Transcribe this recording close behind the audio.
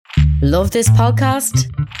Love this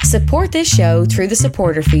podcast? Support this show through the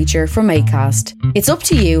supporter feature from Acast. It's up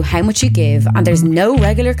to you how much you give and there's no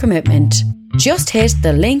regular commitment. Just hit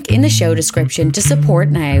the link in the show description to support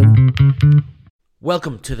now.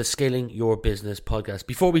 Welcome to the Scaling Your Business podcast.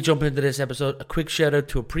 Before we jump into this episode, a quick shout out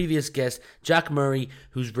to a previous guest, Jack Murray,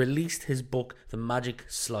 who's released his book, The Magic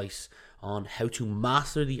Slice, on how to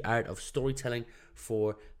master the art of storytelling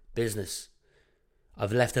for business.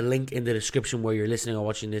 I've left a link in the description where you're listening or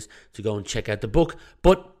watching this to go and check out the book.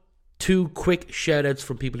 But two quick shout outs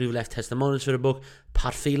from people who've left testimonials for the book.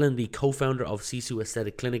 Pat Phelan, the co-founder of Sisu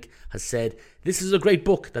Aesthetic Clinic, has said, "This is a great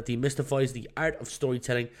book that demystifies the art of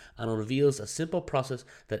storytelling and unveils a simple process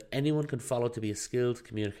that anyone can follow to be a skilled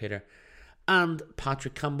communicator." And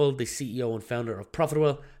Patrick Campbell, the CEO and founder of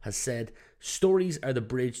Profitwell, has said, "Stories are the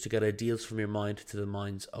bridge to get ideas from your mind to the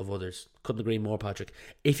minds of others." Couldn't agree more, Patrick.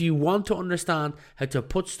 If you want to understand how to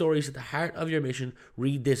put stories at the heart of your mission,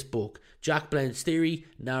 read this book. Jack blends theory,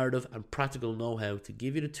 narrative and practical know-how to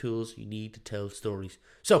give you the tools you need to tell stories.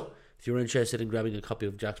 So, if you're interested in grabbing a copy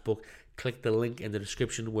of Jack's book, click the link in the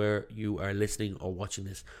description where you are listening or watching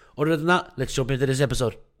this. Other than that, let's jump into this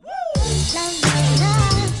episode.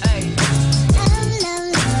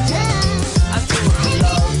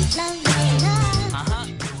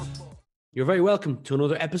 You're very welcome to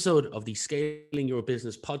another episode of the Scaling Your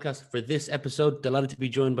Business podcast. For this episode, delighted to be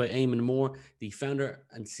joined by Eamon Moore, the founder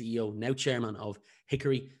and CEO, now chairman of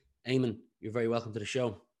Hickory. Eamon, you're very welcome to the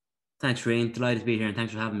show. Thanks, Ryan. Delighted to be here and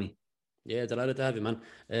thanks for having me. Yeah, delighted to have you, man.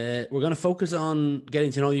 We're going to focus on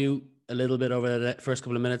getting to know you a little bit over the first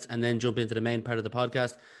couple of minutes and then jump into the main part of the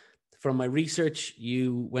podcast. From my research,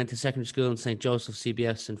 you went to secondary school in St. Joseph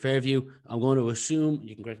CBS in Fairview. I'm going to assume,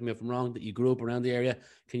 you can correct me if I'm wrong, that you grew up around the area.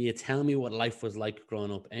 Can you tell me what life was like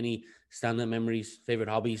growing up? Any standout memories, favorite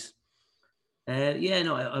hobbies? I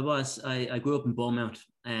grew up in Beaumont,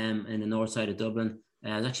 in the north side of Dublin.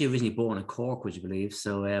 I was actually originally born in Cork, would you believe?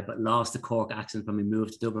 So, but lost the Cork accent when we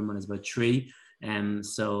moved to Dublin when I was about 3.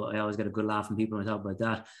 So I always get a good laugh from people when I talk about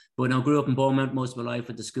that. But I grew up in Beaumont most of my life,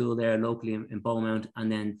 at the school there locally in Beaumont,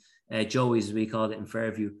 and then Joey's, as we called it, in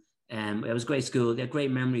Fairview. It was a great school. They had great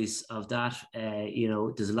memories of that.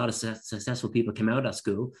 There's a lot of successful people came out of that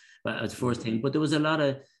school. But was the first thing. But there was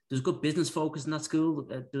good business focus in that school.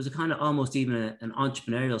 There was a kind of almost even an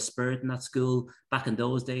entrepreneurial spirit in that school back in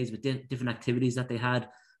those days with different activities that they had.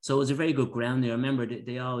 So it was a very good ground there. I remember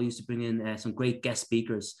they all used to bring in some great guest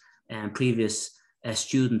speakers and previous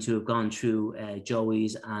students who have gone through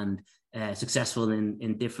Joey's and successful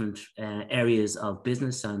in different areas of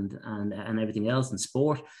business and everything else, and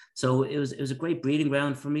sport. So it was a great breeding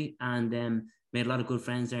ground for me, and made a lot of good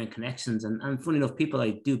friends there and connections. And funny enough, people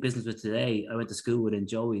I do business with today, I went to school with in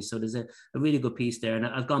Joey's. So there's a really good piece there. And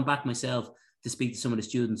I've gone back myself to speak to some of the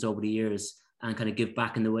students over the years and kind of give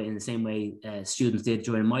back in the same way students did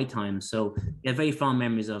during my time. So yeah, very fond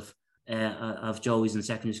memories of Joey's in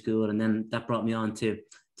secondary school, and then that brought me on to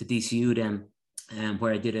DCU then,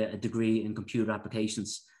 where I did a degree in computer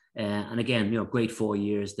applications, and again, great 4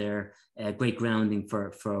 years there, great grounding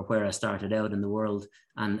for where I started out in the world,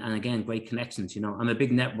 and again, great connections. I'm a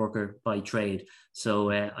big networker by trade,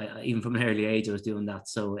 so I even from an early age I was doing that.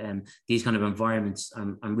 So these kind of environments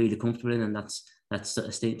I'm really comfortable in, and that's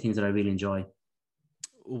things that I really enjoy.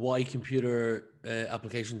 Why computer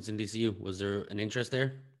applications in DCU? Was there an interest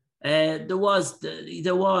there? There was,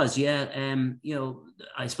 yeah.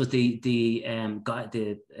 I suppose the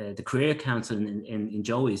career council in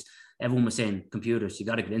Joey's, everyone was saying computers, you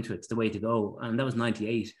got to get into it. It's the way to go. And that was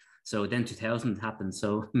 98. So then 2000 happened.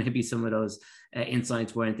 So maybe some of those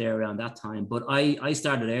insights weren't there around that time. But I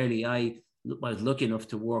started early. I was lucky enough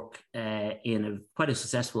to work in quite a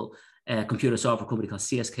successful computer software company called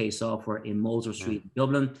CSK Software in Moulsworth Street,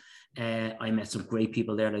 Dublin. I met some great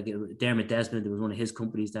people there, like Dermot Desmond. It was one of his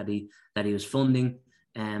companies that he was funding,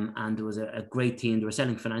 and there was a great team. They were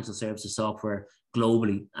selling financial services software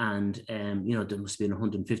globally, and there must have been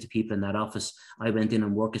 150 people in that office. I went in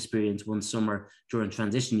on work experience one summer during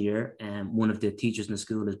transition year, and one of the teachers in the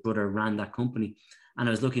school, his brother, ran that company, and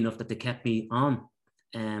I was lucky enough that they kept me on.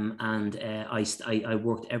 I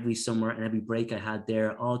worked every summer and every break I had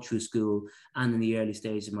there, all through school and in the early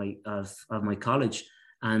stage of my college.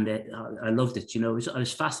 And I loved it. I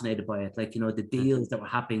was fascinated by it. The deals that were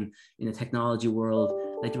happening in the technology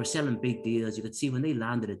world, they were selling big deals. You could see when they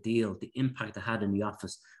landed a deal, the impact it had in the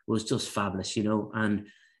office was just fabulous, And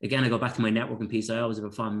again, I go back to my networking piece. I always have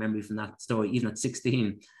a fond memory from that story. Even at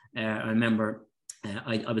 16, I remember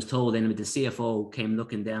I was told anyway, the CFO came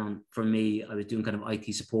looking down for me. I was doing kind of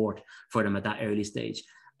IT support for them at that early stage.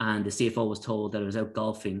 And the CFO was told that I was out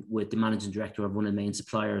golfing with the managing director of one of the main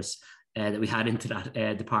suppliers that we had into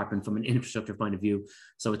that department from an infrastructure point of view.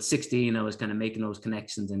 So at 16, I was kind of making those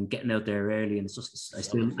connections and getting out there early, and it's just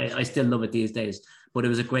I still love it these days. But it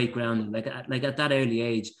was a great grounding. Like at that early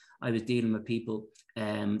age, I was dealing with people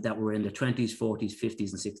that were in their 20s, 40s,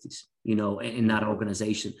 50s, and 60s, you know, in that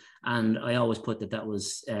organization. And I always put that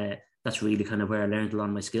was that's really kind of where I learned a lot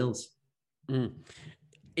of my skills. We're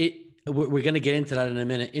going to get into that in a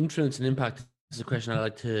minute. Influence and impact is a question I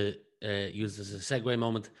like to use as a segue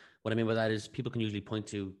moment. What I mean by that is people can usually point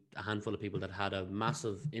to a handful of people that had a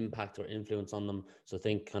massive impact or influence on them. So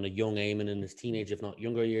think kind of young Eamon in his teenage, if not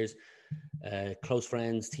younger years, close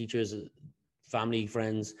friends, teachers, family,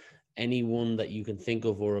 friends, anyone that you can think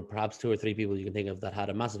of, or perhaps 2 or 3 people you can think of that had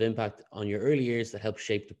a massive impact on your early years that helped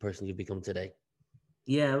shape the person you've become today.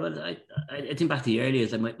 Yeah, well, I think back to the early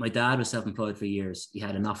years. Like my dad was self-employed for years. He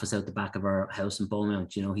had an office out the back of our house in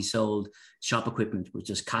Beaumont. You know, he sold shop equipment, which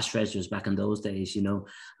was cash registers back in those days. You know,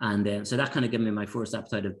 and so that kind of gave me my first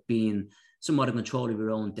appetite of being somewhat in control of your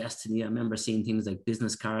own destiny. I remember seeing things like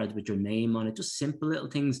business cards with your name on it, just simple little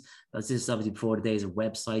things. This is obviously before the days of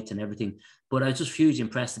websites and everything, but I was just hugely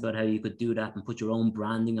impressed about how you could do that and put your own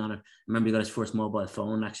branding on it. I remember he got his first mobile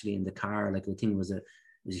phone actually in the car. Like the thing was a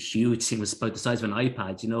huge thing, was about the size of an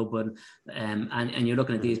iPad, you know, but and you're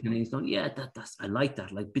looking at these things going, yeah, that's I like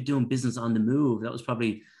that. Like doing business on the move. That was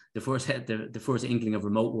probably the first inkling of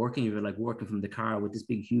remote working. You were like working from the car with this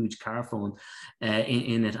big huge car phone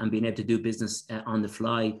in it, and being able to do business on the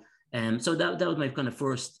fly. So that was my kind of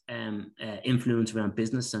first influence around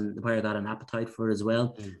business, and where I got an appetite for it as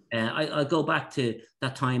well. I go back to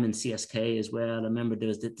that time in CSK as well. I remember there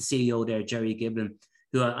was the CEO there, Jerry Giblin,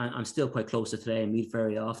 who I'm still quite close to today and meet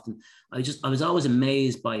very often. I was always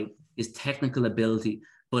amazed by his technical ability,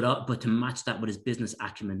 but to match that with his business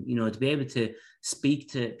acumen, you know, to be able to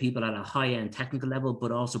speak to people at a high end technical level,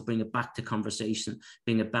 but also bring it back to conversation,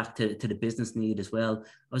 bring it back to the business need as well.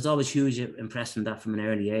 I was always hugely impressed from that from an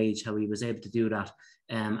early age, how he was able to do that.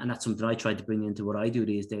 And that's something I tried to bring into what I do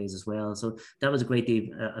these days as well. So that was a great deal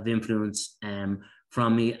of influence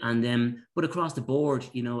from me. And then, but across the board,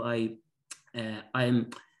 you know, I'm,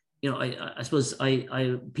 you know, I suppose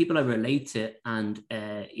I people I relate to, and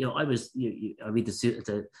you know, I read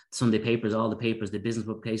the Sunday papers, all the papers, the business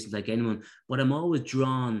publications, like anyone, but I'm always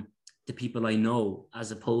drawn to people I know,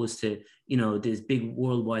 as opposed to, you know, these big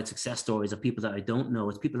worldwide success stories of people that I don't know.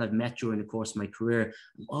 It's people I've met during the course of my career.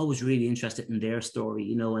 I'm always really interested in their story,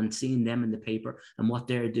 you know, and seeing them in the paper and what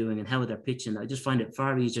they're doing and how they're pitching. I just find it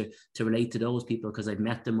far easier to relate to those people because I've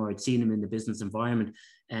met them or I'd seen them in the business environment,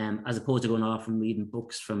 as opposed to going off and reading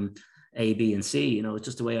books from A, B, and C. You know, it's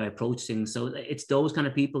just the way I approach things. So it's those kind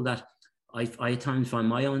of people that I at times find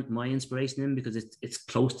my inspiration in, because it's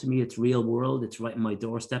close to me, it's real world, it's right in my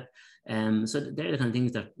doorstep. So they're the kind of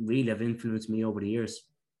things that really have influenced me over the years.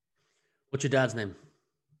 What's your dad's name?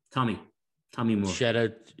 Tommy Moore. Shout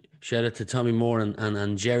out to Tommy Moore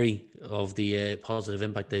and Jerry of the positive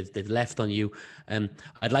impact they've left on you.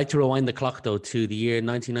 I'd like to rewind the clock though to the year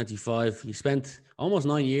 1995. You spent almost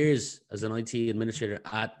 9 years as an IT administrator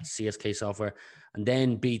at CSK Software, and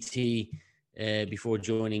then BT before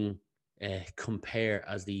joining Compare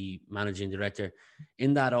as the managing director.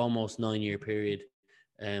 In that almost 9 year period,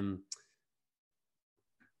 the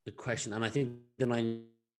question, and I think the 9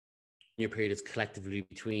 year period is collectively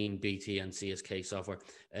between BT and CSK Software.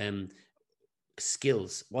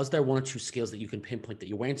 Skills. Was there one or two skills that you can pinpoint that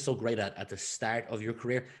you weren't so great at the start of your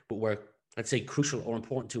career, but were, let's say, crucial or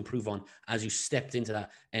important to improve on as you stepped into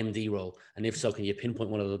that MD role? And if so, can you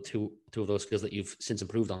pinpoint one of the two of those skills that you've since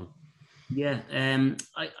improved on? Yeah,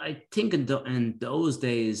 I think in those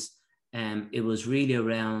days, it was really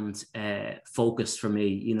around focus for me,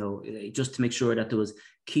 you know, just to make sure that there was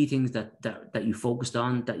key things that you focused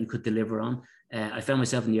on, that you could deliver on. I found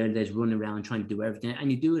myself in the early days running around trying to do everything, and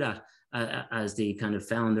you do that as the kind of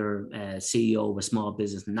founder, CEO of a small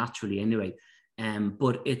business naturally anyway.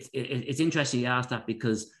 But it's interesting you asked that,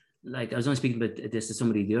 because like I was only speaking about this to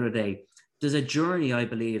somebody the other day. There's a journey, I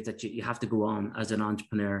believe, that you have to go on as an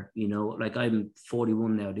entrepreneur. You know, like I'm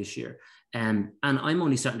 41 now this year, and I'm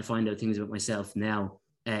only starting to find out things about myself now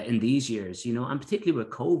in these years. You know, and particularly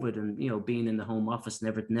with COVID and, you know, being in the home office and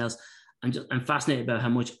everything else, I'm fascinated about how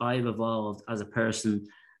much I've evolved as a person,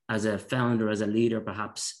 as a founder, as a leader,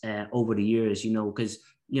 perhaps over the years. You know, because,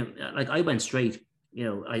 you know, like I went straight. You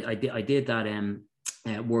know, I did that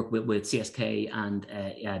work with CSK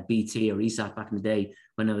and BT or ESAP back in the day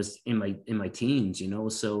when I was in my teens, you know.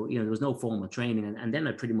 So, you know, there was no formal training, and then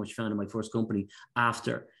I pretty much founded my first company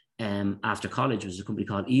after college. It was a company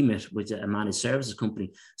called Emit, which is a managed services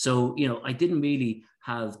company. So, you know, I didn't really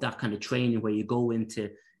have that kind of training where you go into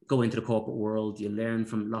go into the corporate world, you learn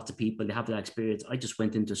from lots of people, you have that experience. I just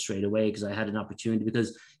went into it straight away because I had an opportunity, because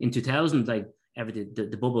in 2000, like everything,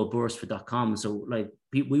 the bubble burst for .com. So like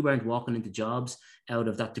we weren't walking into jobs out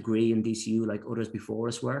of that degree in DCU like others before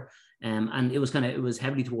us were. And it was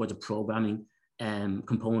heavily towards a programming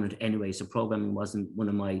component anyway. So programming wasn't one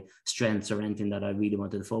of my strengths or anything that I really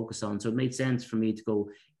wanted to focus on. So it made sense for me to go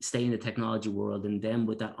stay in the technology world. And then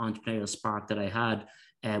with that entrepreneurial spark that I had,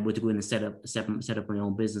 to go in and set up my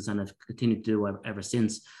own business, and I've continued to do ever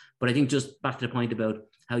since. But I think just back to the point about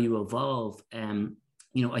how you evolve,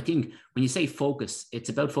 I think when you say focus, it's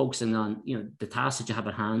about focusing on, the tasks that you have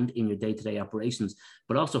at hand in your day-to-day operations,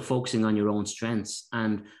 but also focusing on your own strengths.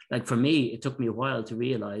 And like for me, it took me a while to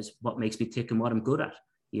realize what makes me tick and what I'm good at,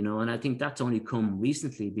 and I think that's only come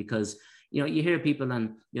recently because, you hear people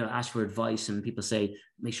and, ask for advice, and people say,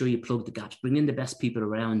 make sure you plug the gaps, bring in the best people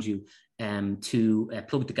around you to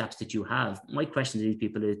plug the gaps that you have. My question to these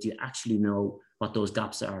people is, do you actually know what those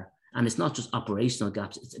gaps are? And it's not just operational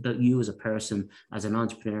gaps. It's about you as a person, as an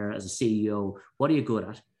entrepreneur, as a CEO. What are you good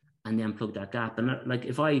at? And then plug that gap. And like,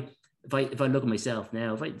 if I look at myself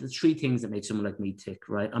now, the three things that make someone like me tick,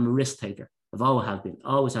 right? I'm a risk taker. I've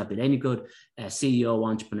always have been. Any good CEO,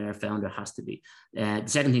 entrepreneur, founder has to be. The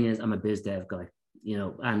second thing is I'm a biz dev guy,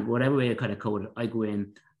 and whatever way I kind of code it, I go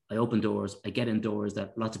in, I open doors, I get in doors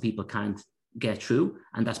that lots of people can't get through.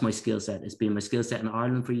 And that's my skill set. It's been my skill set in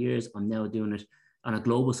Ireland for years. I'm now doing it on a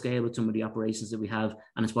global scale with some of the operations that we have.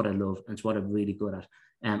 And it's what I love. And it's what I'm really good at.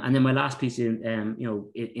 And then my last piece in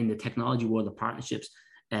the technology world of partnerships,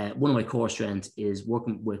 one of my core strengths is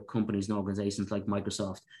working with companies and organizations like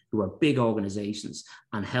Microsoft, who are big organizations,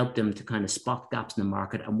 and help them to kind of spot gaps in the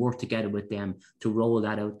market and work together with them to roll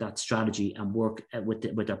that strategy, and work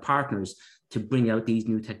with their partners to bring out these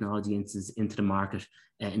new technology instances into the market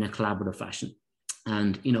in a collaborative fashion.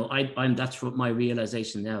 And, I'm that's what my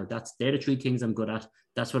realization now. They're the three things I'm good at.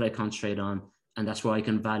 That's what I concentrate on. And that's where I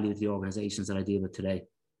can value the organizations that I deal with today.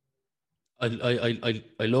 I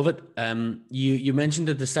love it. You mentioned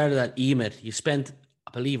at the start of that EMIT, you spent,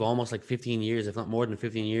 I believe, almost like 15 years, if not more than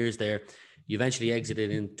 15 years there. You eventually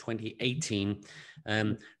exited in 2018.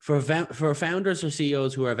 For founders or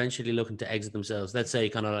CEOs who are eventually looking to exit themselves, let's say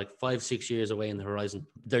kind of like 5-6 years away in the horizon,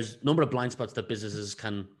 there's a number of blind spots that businesses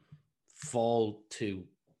can fall to,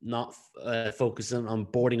 not focusing on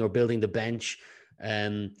boarding or building the bench,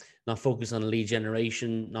 not focus on lead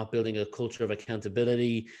generation, not building a culture of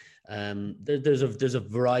accountability. There's a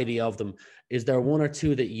variety of them. Is there one or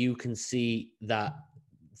two that you can see that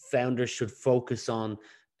founders should focus on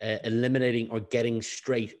eliminating or getting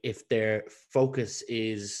straight if their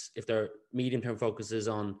medium-term focus is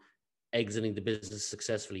on exiting the business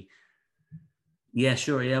successfully? Yeah,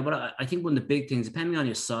 sure. Yeah, but I think one of the big things, depending on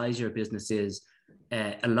your size, your business is,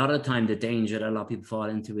 a lot of the time the danger that a lot of people fall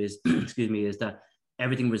into is, is that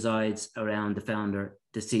everything resides around the founder,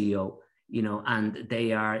 the CEO, and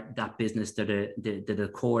they are that business, they're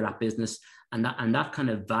the core of that business, and that kind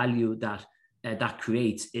of value that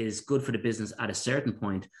creates is good for the business at a certain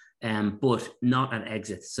point, but not at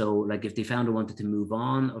exit. So like if the founder wanted to move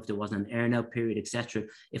on, or if there wasn't an earn-out period, etc.,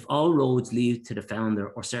 if all roads lead to the founder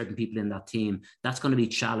or certain people in that team, that's going to be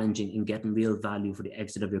challenging in getting real value for the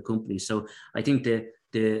exit of your company. So I think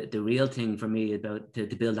the real thing for me about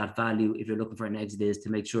to build that value, if you're looking for an exit, is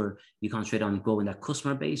to make sure you concentrate on growing that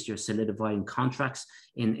customer base, you're solidifying contracts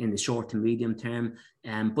in the short to medium term,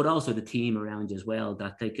 but also the team around you as well.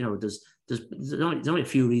 That there's only a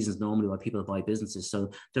few reasons normally why people buy businesses.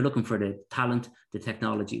 So they're looking for the talent, the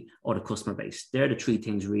technology, or the customer base. They're the three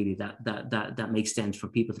things really that makes sense for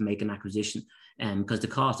people to make an acquisition. Because the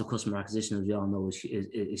cost of customer acquisition, as we all know,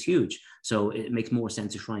 is huge. So it makes more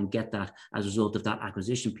sense to try and get that as a result of that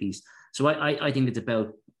acquisition piece. So I think it's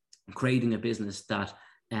about creating a business that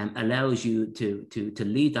allows you to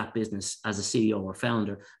lead that business as a CEO or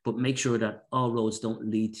founder, but make sure that all roads don't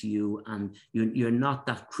lead to you, and you're not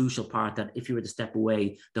that crucial part that if you were to step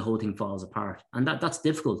away, the whole thing falls apart. And that's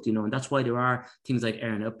difficult, and that's why there are things like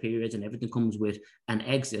earn-out periods, and everything comes with an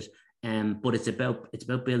exit. But it's about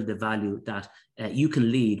building the value that you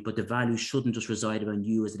can lead, but the value shouldn't just reside on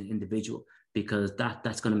you as an individual, because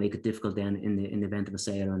that's going to make it difficult then in the event of a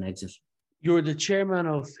sale or an exit. You're the chairman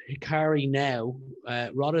of Hikari now.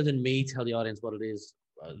 Rather than me tell the audience what it is,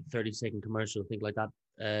 30-second commercial, things like that,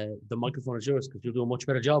 the microphone is yours, because you'll do a much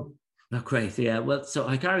better job. Oh, great. Yeah. Well, so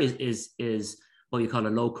Hikari is what you call a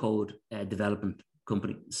low-code development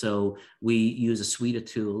company. So we use a suite of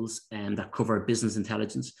tools that cover business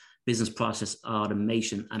intelligence. business process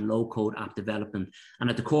automation and low code app development. And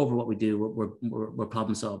at the core of what we do, we're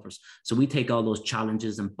problem solvers. So we take all those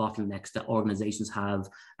challenges and bottlenecks that organizations have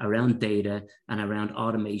around data and around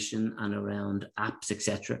automation and around apps,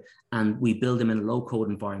 etc. And we build them in a low code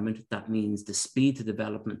environment. That means the speed to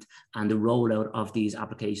development and the rollout of these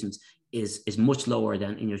applications is much lower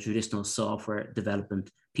than in your traditional software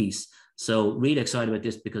development piece. So really excited about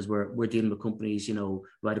this because we're dealing with companies, you know,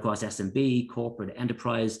 right across SMB, corporate,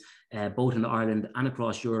 enterprise, both in Ireland and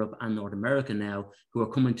across Europe and North America now, who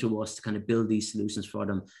are coming to us to kind of build these solutions for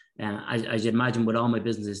them. As you imagine, with all my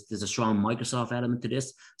businesses, there's a strong Microsoft element to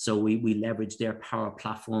this. So we leverage their Power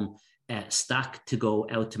Platform stack to go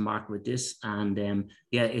out to market with this. And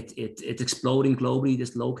it's exploding globally,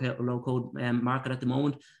 this low code market at the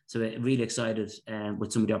moment. So really excited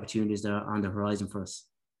with some of the opportunities that are on the horizon for us.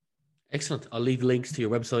 Excellent. I'll leave links to your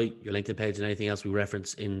website, your LinkedIn page, and anything else we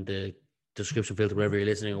reference in the description filter wherever you're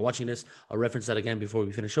listening or watching this. I'll reference that again before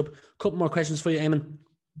we finish up. A couple more questions for you, Eamon.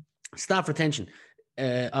 Staff retention.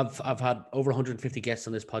 I've had over 150 guests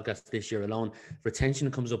on this podcast this year alone.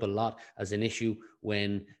 Retention comes up a lot as an issue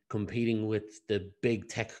when competing with the big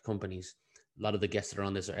tech companies. A lot of the guests that are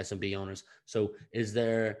on this are SMB owners. So is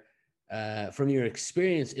there, from your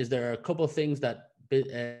experience, is there a couple of things that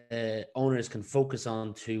owners can focus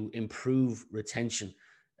on to improve retention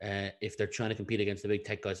if they're trying to compete against the big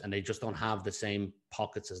tech guys and they just don't have the same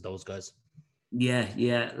pockets as those guys?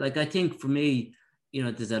 Yeah. Like, I think for me, you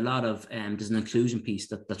know, there's a lot of, there's an inclusion piece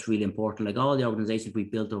that's really important. Like all the organizations we've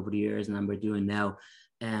built over the years and we're doing now,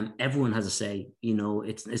 everyone has a say. You know,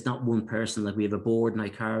 it's not one person. Like we have a board in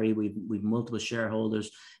Hikari, we've multiple shareholders,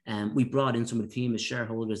 and we brought in some of the team as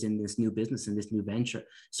shareholders in this new business, in this new venture.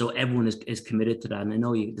 So everyone is committed to that. And I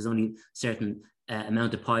know there's only certain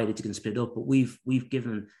amount of pie that you can split up, but we've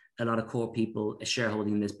given a lot of core people a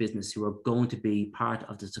shareholding in this business who are going to be part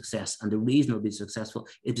of the success. And the reason it'll be successful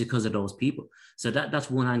is because of those people. So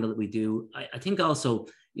that's one angle that we do. I think also,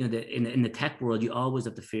 you know, in the tech world, you always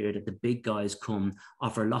have the fear that the big guys come,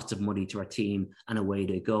 offer lots of money to our team, and away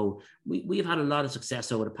they go. We've had a lot of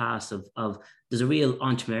success over the past of there's a real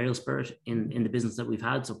entrepreneurial spirit in the business that we've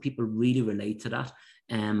had. So people really relate to that.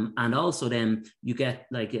 And also then you get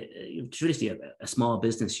like traditionally a small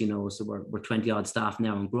business, you know, so we're 20 odd staff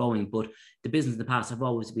now and growing, but the business in the past have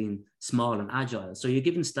always been small and agile. So you're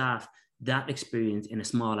giving staff that experience in a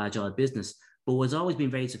small agile business. But what's always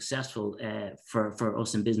been very successful for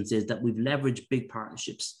us in business is that we've leveraged big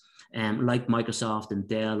partnerships like Microsoft and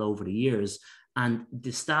Dell over the years. And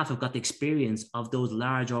the staff have got the experience of those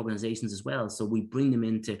large organizations as well. So we bring them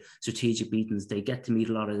into strategic meetings. They get to meet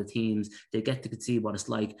a lot of the teams. They get to see what it's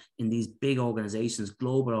like in these big organizations,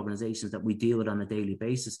 global organizations that we deal with on a daily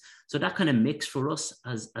basis. So that kind of mix for us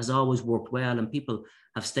has always worked well. And people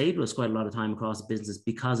have stayed with us quite a lot of time across the business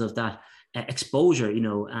because of that exposure, you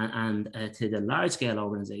know, and to the large scale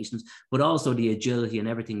organizations, but also the agility and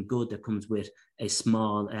everything good that comes with a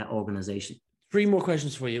small organization. 3 more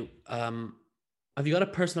questions for you. Have you got a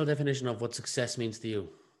personal definition of what success means to you?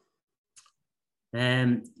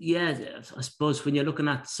 Yeah, I suppose when you're looking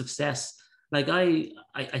at success, like I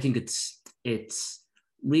think it's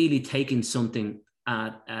really taking something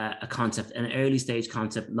at a concept, an early stage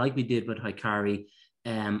concept, like we did with Hikari,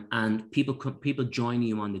 and people join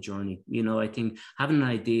you on the journey. You know, I think having an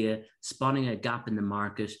idea, spotting a gap in the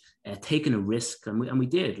market, taking a risk, and we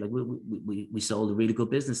did. Like we sold a really good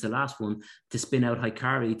business, the last one, to spin out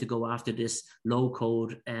Hikari to go after this low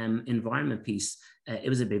code environment piece. It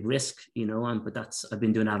was a big risk, you know, but I've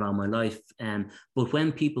been doing that all my life. But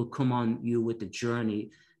when people come on you with the journey,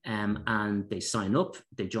 and they sign up,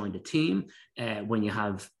 they join the team. When you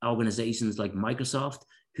have organizations like Microsoft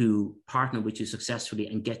who partner with you successfully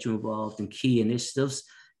and get you involved in key initiatives,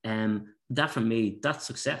 that for me, that's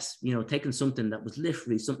success. You know, taking something that was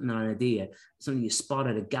literally something, an idea, something you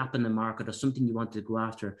spotted a gap in the market or something you wanted to go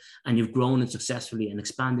after, and you've grown it successfully and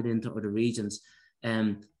expanded into other regions.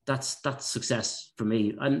 That's success for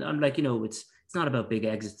me. I'm like, you know, it's not about big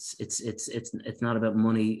exits. It's not about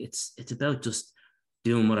money. It's about just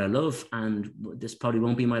doing what I love. And this probably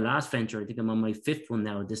won't be my last venture. I think I'm on my 5th one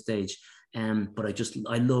now at this stage. But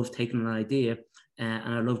I love taking an idea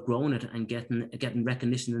and I love growing it and getting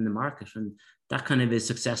recognition in the market. And that kind of is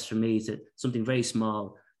success for me. It's something very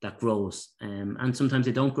small that grows. And sometimes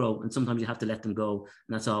they don't grow, and sometimes you have to let them go.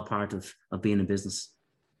 And that's all part of being in business.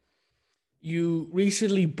 You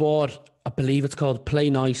recently bought, I believe it's called Play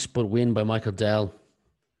Nice But Win by Michael Dell.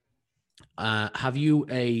 Have you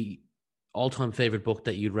a all-time favorite book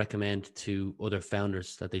that you'd recommend to other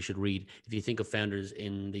founders that they should read if you think of founders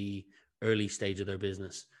in the early stage of their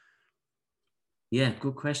business? Yeah,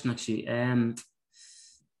 good question, actually.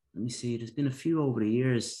 let me see. There's been a few over the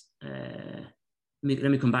years. Let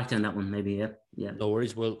me come back to on that one. Maybe yeah. No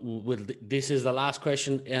worries. Well, this is the last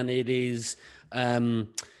question, and it is,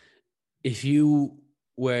 if you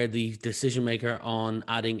were the decision maker on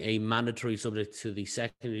adding a mandatory subject to the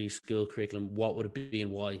secondary school curriculum, what would it be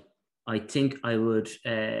and why? I think I would.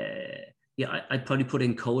 I'd probably put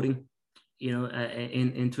in coding,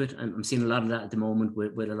 into it. I'm seeing a lot of that at the moment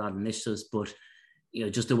with a lot of initiatives, but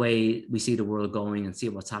just the way we see the world going and see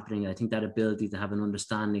what's happening, I think that ability to have an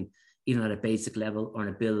understanding, even at a basic level, or an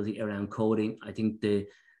ability around coding, I think the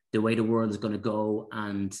way the world is going to go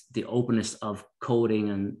and the openness of coding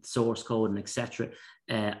and source code and etc.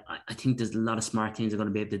 I think there's a lot of smart things are going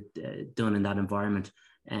to be able to done in that environment,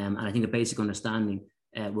 and I think a basic understanding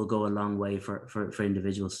will go a long way for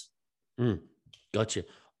individuals. Gotcha.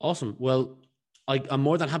 Awesome. Well, I'm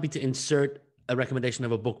more than happy to insert a recommendation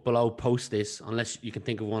of a book below post this, unless you can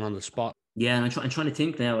think of one on the spot. Yeah, and I'm trying to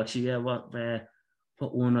think now. Actually, yeah, what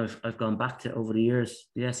one I've gone back to over the years.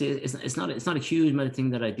 Yeah, see, it's not a huge amount of thing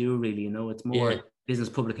that I do really. It's more business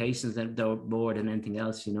publications than more than anything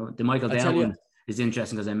else. The Michael Dell one is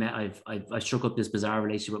interesting because I've struck up this bizarre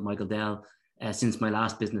relationship with Michael Dell since my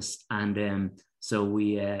last business, and so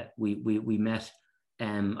we met.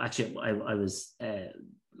 Actually, I was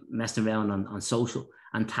messing around on social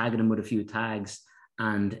and tagging him with a few tags,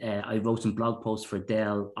 and I wrote some blog posts for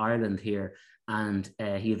Dell Ireland here, and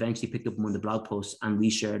he eventually picked up one of the blog posts and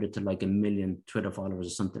reshared it to like 1 million Twitter followers or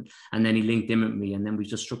something, and then he linked in with me, and then we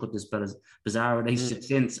just struck up this bizarre relationship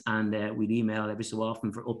since, and we'd email every so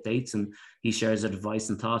often for updates, and he shares advice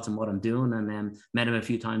and thoughts on what I'm doing, and met him a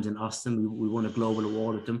few times in Austin. We won a global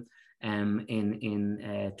award with him in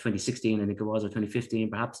 2016, I think it was, or 2015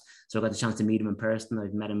 perhaps. So I got the chance to meet him in person.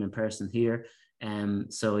 I've met him in person here.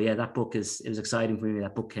 So yeah, that book it was exciting for me.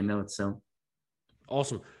 That book came out. So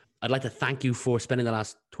awesome. I'd like to thank you for spending the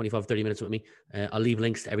last 25-30 minutes with me. I'll leave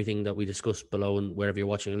links to everything that we discussed below, and wherever you're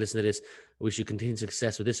watching and listening to this, I wish you continued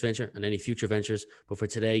success with this venture and any future ventures. But for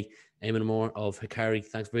today, Eamon Moore of Hikari,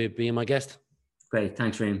 thanks for being my guest. Great.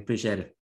 Thanks, Rain. Appreciate it.